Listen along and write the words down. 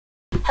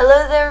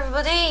Hello there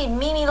everybody,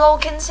 Mimi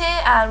Lawkins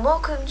here and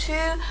welcome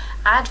to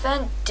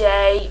Advent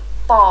Day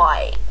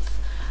 5.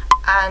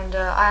 And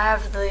I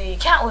have the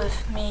cat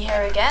with me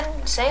here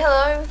again. Say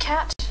hello,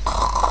 cat.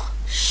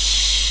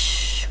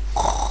 Shh.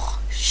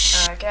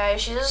 Okay,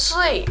 she's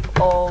asleep,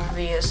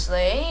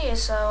 obviously.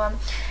 So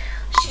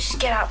let's just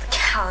get out the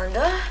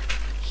calendar.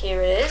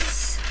 Here it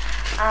is.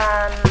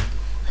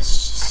 Let's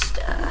just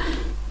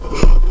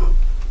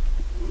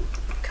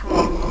come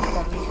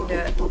on, you can do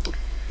it.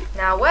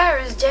 Now, where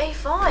is day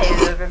 5,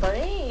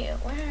 everybody?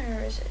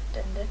 Where is it?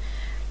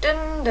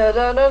 Dun dun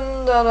dun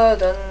dun dun dun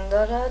dun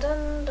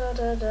dun dun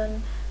dun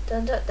dun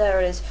dun dun.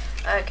 There it is.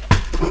 Okay.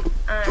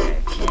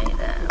 Okay,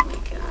 there we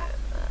go.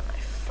 There my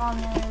phone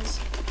is.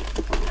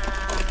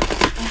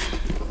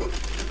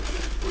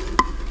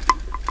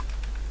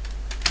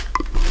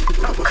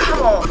 Oh,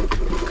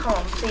 come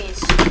on,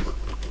 please.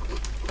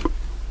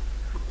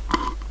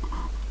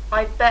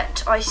 I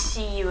bet I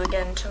see you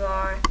again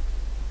tomorrow.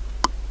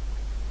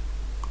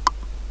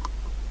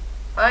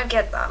 I don't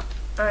get that.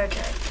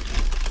 Okay.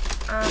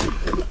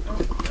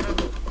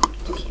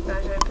 Keep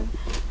those open.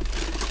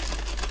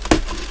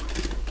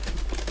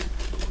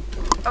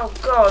 Oh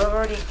god, I've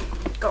already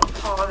got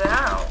part of it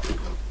out.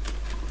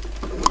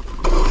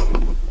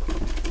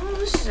 Oh,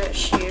 this is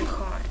actually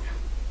quite...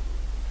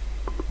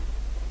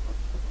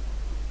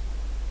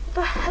 What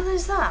the hell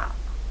is that?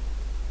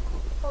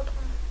 Hold on.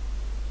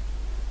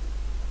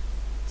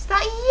 Is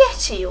that a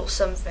Yeti or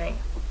something?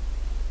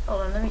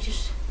 Hold on, let me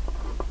just...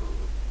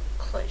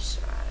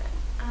 closer at it.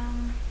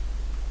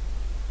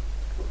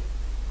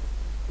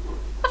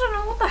 I don't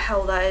know what the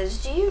hell that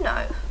is. Do you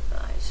know,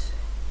 guys?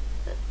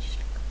 Just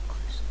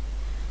closer.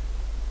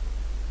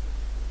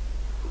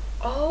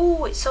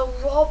 Oh, it's a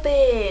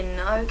robin.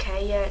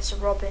 Okay, yeah, it's a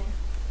robin.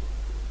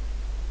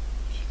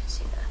 If you can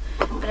see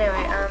that. But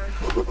anyway,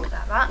 look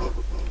at that.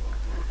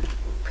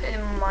 Put it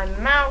in my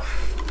mouth.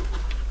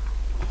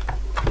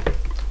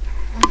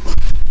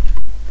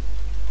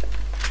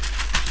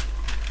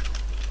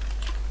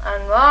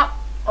 And that.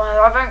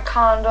 Advent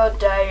calendar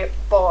day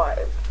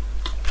 5.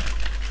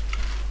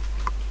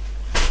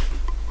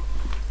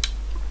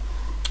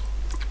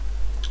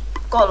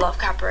 Gotta love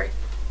Cadbury.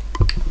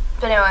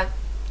 But anyway,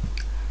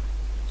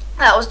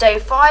 that was day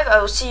 5. I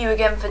will see you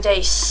again for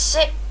day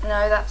 6.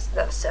 No, that's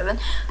 7.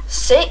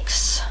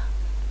 6.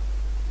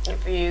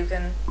 If you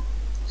can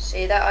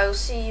see that, I will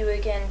see you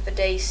again for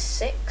day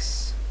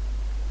 6.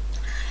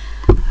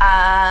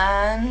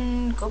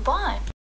 And goodbye.